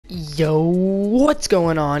Yo, what's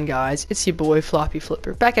going on, guys? It's your boy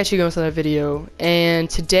TheFloppyFlipper back at you guys with another video, and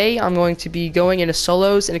today I'm going to be going into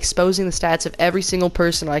solos and exposing the stats of every single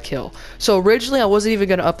person I kill. So originally I wasn't even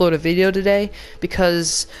going to upload a video today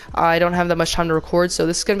because I don't have that much time to record, so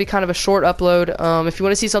this is going to be kind of a short upload. If you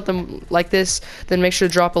want to see something like this, then make sure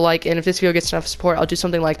to drop a like, and if this video gets enough support, I'll do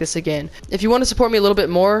something like this again. If you want to support me a little bit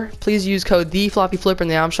more, please use code TheFloppyFlipper in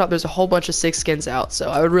the item shop. There's a whole bunch of 6 skins out, so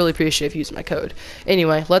I would really appreciate if you use my code.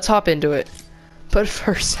 Anyway, let's hop into it. But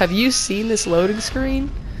first, have you seen this loading screen?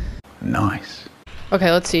 Nice.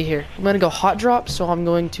 Okay, let's see here. I'm gonna go hot drop, so I'm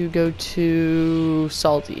going to go to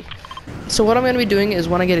salty. So what I'm gonna be doing is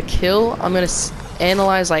when I get a kill, I'm gonna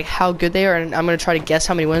analyze like how good they are, and I'm gonna try to guess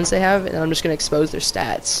how many wins they have, and I'm just gonna expose their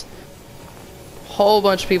stats. Whole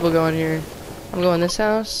bunch of people going here. I'm going this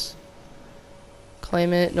house.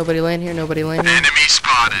 Claim it. Nobody land here. Nobody land here. Enemy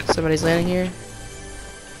spotted. Somebody's landing here.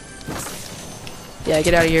 Yeah,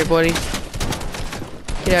 get out of here, buddy.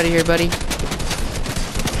 Get out of here, buddy.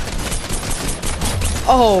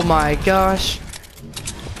 Oh my gosh.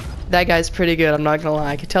 That guy's pretty good, I'm not gonna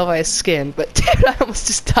lie. I can tell by his skin, but dude, I almost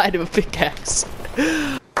just died of a pickaxe.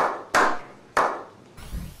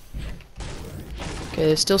 Okay,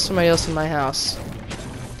 there's still somebody else in my house.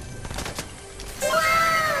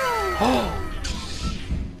 Oh!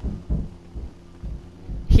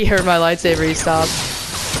 He heard my lightsaber, he stopped.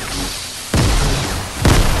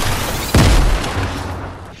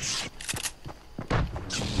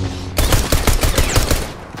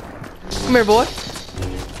 Come here, boy.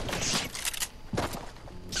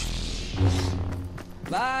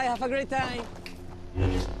 Bye, have a great time. I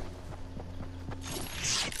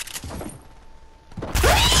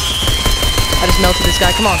just melted this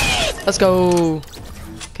guy. Come on. Let's go.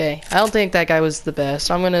 Okay, I don't think that guy was the best.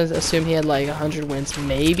 I'm gonna assume he had like 100 wins.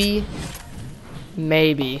 Maybe.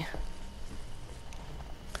 Maybe.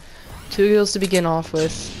 2 kills to begin off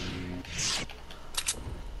with.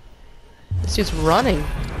 This dude's running.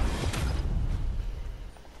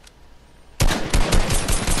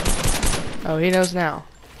 Oh, he knows now.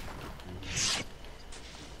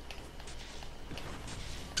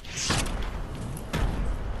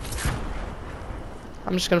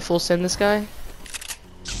 I'm just gonna full send this guy.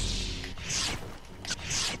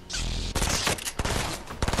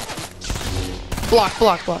 Block,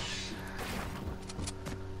 block, block.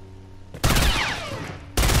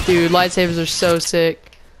 Dude, lightsabers are so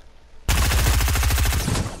sick.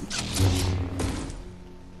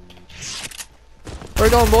 Where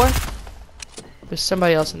you going, boy? There's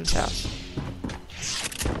somebody else in this house.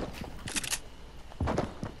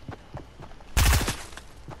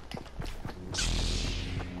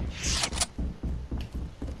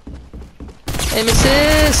 Aim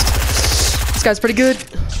assist! This guy's pretty good.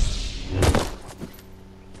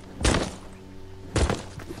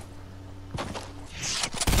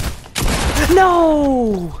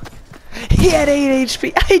 No! He had 8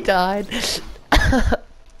 HP. I died.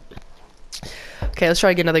 Okay, let's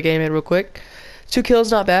try to get another game in real quick. 2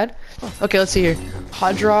 kills, not bad. Okay, let's see here.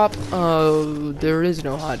 Hot drop. Oh, there is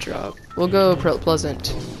no hot drop. We'll go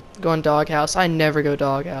pleasant. Go on doghouse. I never go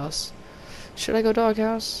doghouse. Should I go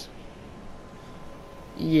doghouse?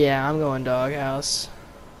 Yeah, I'm going doghouse.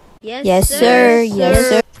 Yes, sir. Yes,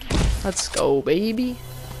 sir. Let's go, baby.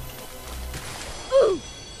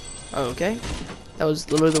 Okay. That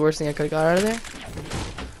was literally the worst thing I could have got out of there.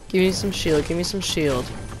 Give me some shield. Give me some shield.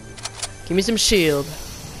 Give me some shield.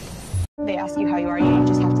 They ask you how you are, you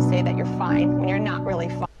just have to say that you're fine when you're not really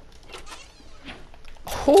fine.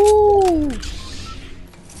 Oh!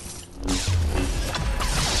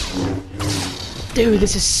 Dude,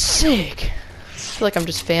 this is sick. I feel like I'm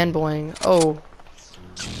just fanboying. Oh.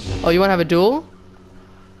 Oh, you wanna have a duel?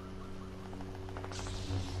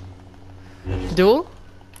 Duel?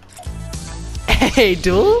 Hey,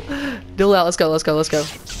 duel? Duel out, let's go, let's go, let's go.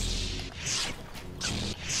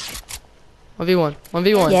 1v1,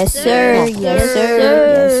 1v1. Yes, sir. Yes, sir.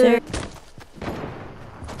 Yes, sir.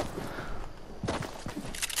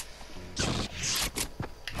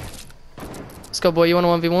 Let's go, boy. You want a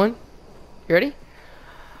 1v1? You ready?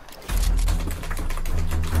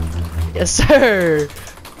 Yes, sir.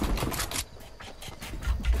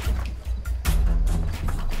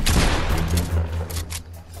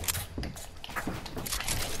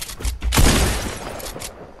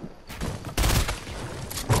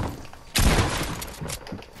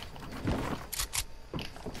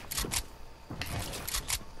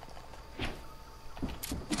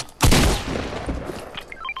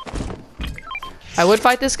 I would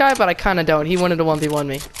fight this guy, but I kind of don't. He wanted to 1v1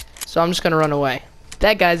 me. So I'm just going to run away.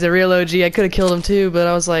 That guy's a real OG. I could have killed him too, but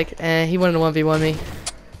I was like, he wanted to 1v1 me.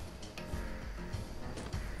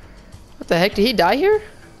 the heck? Did he die here?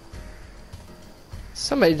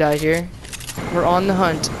 Somebody died here. We're on the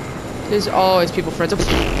hunt. There's always people frenzy.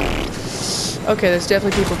 Okay, there's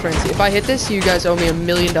definitely people frenzy. If I hit this, you guys owe me $1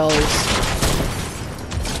 million.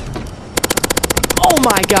 Oh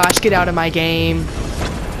my gosh, get out of my game.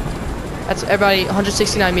 That's everybody,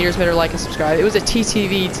 169 meters, better like and subscribe. It was a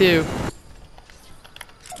TTV too.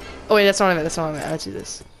 Oh wait, that's not what I meant, that's not what I meant. Let's do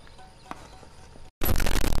this.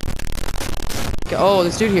 Okay, oh,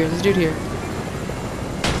 this dude here,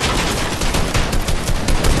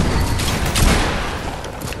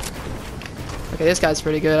 Okay, this guy's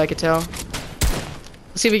pretty good, I could tell.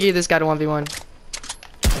 Let's see if we can get this guy to 1v1.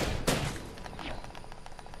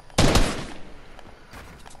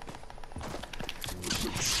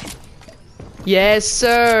 Yes,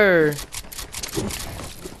 sir!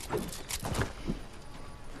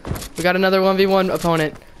 We got another 1v1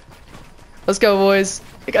 opponent. Let's go, boys.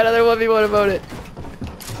 We got another 1v1 opponent.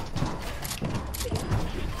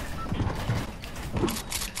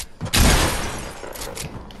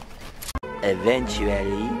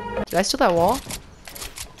 Eventually. Did I steal that wall?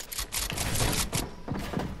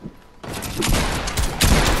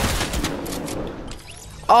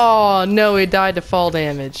 Oh, no, he died to fall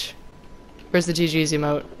damage. Where's the GG's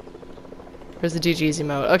emote? Where's the GG's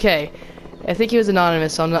emote? Okay. I think he was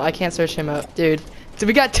anonymous, so I can't search him up. Dude,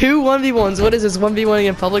 we got 2 1v1s. What is this, 1v1ing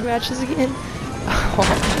in public matches again?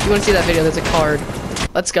 Oh, you want to see that video? There's a card.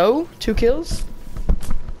 Let's go. 2 kills.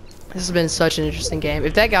 This has been such an interesting game.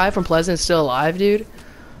 If that guy from Pleasant is still alive, dude.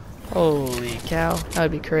 Holy cow. That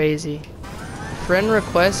would be crazy. Friend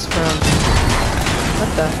request from...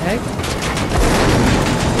 What the heck?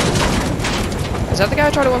 Is that the guy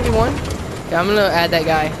I tried to 1v1? Yeah, I'm gonna add that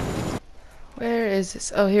guy. Where is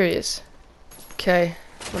this? Oh, here he is. Okay,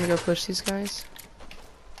 I'm gonna go push these guys.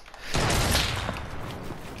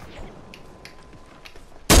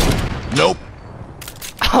 Nope.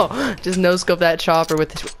 Oh, just no-scope that chopper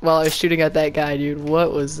with while I was shooting at that guy, dude.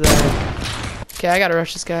 What was that? Okay, I gotta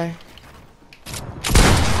rush this guy.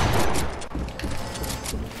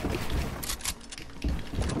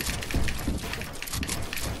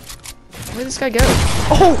 Where'd this guy go?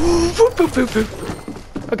 Oh! Boop, boop, boop,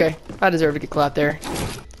 boop. Okay, I deserve to get clapped there.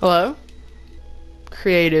 Hello?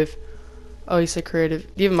 Creative. Oh, you said creative.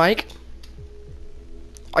 Do you have a mic?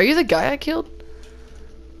 Are you the guy I killed?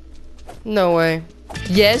 No way.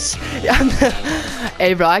 Yes?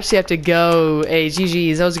 Hey, bro, I actually have to go. Hey,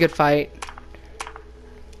 GG's. That was a good fight.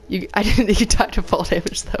 I didn't think you died to fall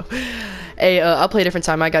damage, though. Hey, I'll play a different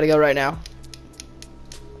time. I gotta go right now.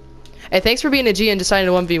 Hey, thanks for being a G and deciding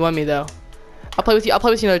to 1v1 me, though. I'll play with you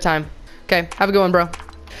another time. Okay, have a good one, bro.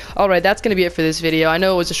 Alright, that's gonna be it for this video. I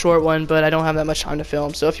know it was a short one, but I don't have that much time to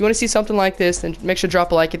film. So if you want to see something like this, then make sure to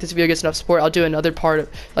drop a like. If this video gets enough support, I'll do another part of,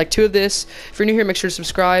 like, 2 of this. If you're new here, make sure to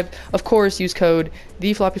subscribe. Of course, use code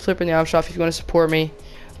TheFloppyFlipper in the item shop if you want to support me.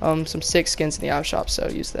 Some sick skins in the item shop, so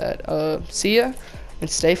use that. See ya, and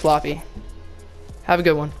stay floppy. Have a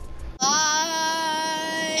good one. Like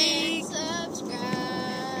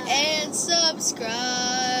and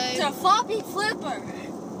subscribe to Floppy Flipper.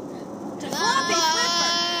 To Floppy Flipper.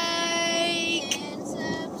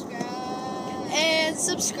 And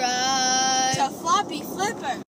subscribe to Floppy Flipper.